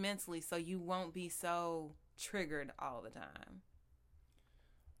need to be mentally so you won't be so triggered all the time.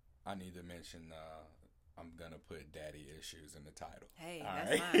 I need to mention I'm gonna put daddy issues in the title. Hey, all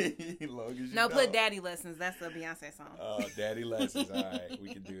that's right? fine. As long as you No, know. put daddy lessons. That's the Beyonce song. Oh, daddy lessons. All right,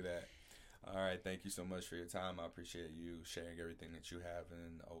 we can do that. All right, thank you so much for your time. I appreciate you sharing everything that you have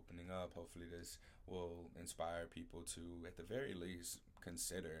and opening up. Hopefully this will inspire people to, at the very least,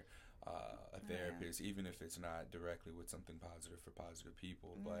 consider a therapist, even if it's not directly with something positive for positive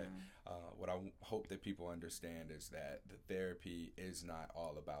people. But what I hope that people understand is that the therapy is not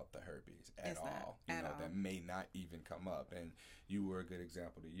all about the herpes at all. You know, that may not even come up. And you were a good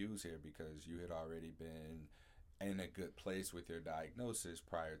example to use here because you had already been in a good place with your diagnosis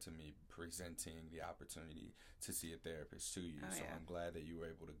prior to me presenting the opportunity to see a therapist to you. So I'm glad that you were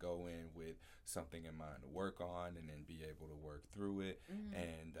able to go in with something in mind to work on and then be able to work through it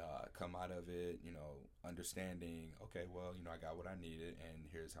and come out of it, you know, understanding, okay, well, you know, I got what I needed and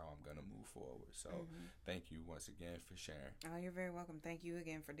here's how I'm going to move forward. So thank you once again for sharing. Oh, you're very welcome. Thank you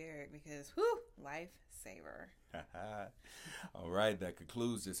again for Derek because, whew, lifesaver. All right, that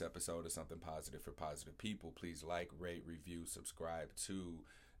concludes this episode of Something Positive for Positive People. Please like, rate, review, subscribe to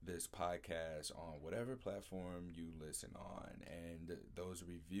this podcast on whatever platform you listen on. And those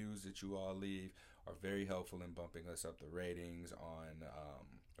reviews that you all leave are very helpful in bumping us up the ratings on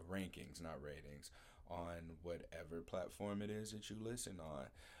rankings, not ratings, on whatever platform it is that you listen on.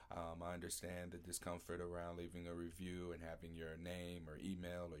 I understand the discomfort around leaving a review and having your name or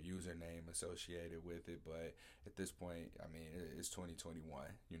email or username associated with it, but at this point, I mean, it's 2021.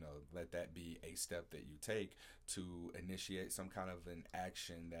 You know, let that be a step that you take to initiate some kind of an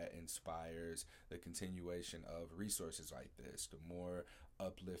action that inspires the continuation of resources like this. The more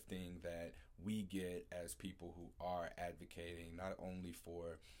uplifting that we get as people who are advocating not only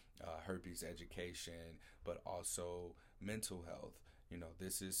for herpes education, but also mental health. You know,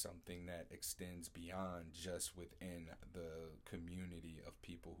 this is something that extends beyond just within the community of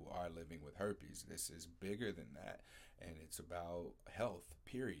people who are living with herpes. This is bigger than that, and it's about health,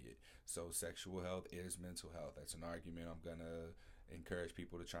 period. So sexual health is mental health. That's an argument I'm going to encourage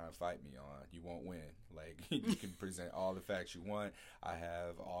people to try and fight me on. You won't win. Like, you can present all the facts you want. I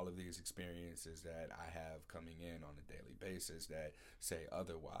have all of these experiences that I have coming in on a daily basis that say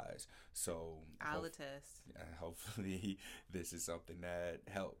otherwise. So I'll attest. Hopefully this is something that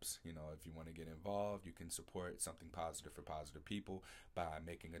helps. You know, if you want to get involved, you can support Something Positive for Positive People by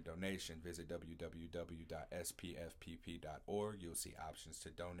making a donation. Visit www.spfpp.org. You'll see options to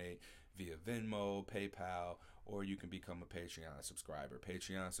donate via Venmo, PayPal, or you can become a Patreon subscriber.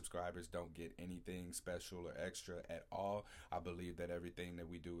 Patreon subscribers don't get anything special or extra at all. I believe that everything that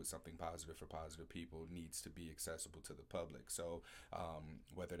we do with Something Positive for Positive People needs to be accessible to the public. So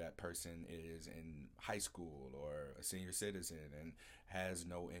whether that person is in high school or a senior citizen and has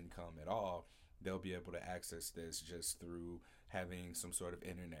no income at all, they'll be able to access this just through having some sort of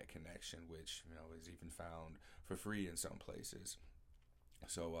internet connection, which, you know, is even found for free in some places.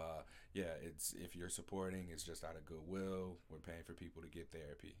 So, it's, if you're supporting, it's just out of goodwill. We're paying for people to get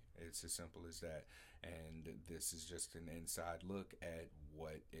therapy. It's as simple as that. And this is just an inside look at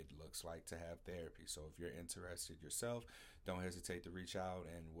what it looks like to have therapy. So if you're interested yourself, don't hesitate to reach out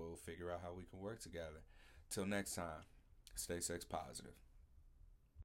and we'll figure out how we can work together. Till next time, stay sex positive.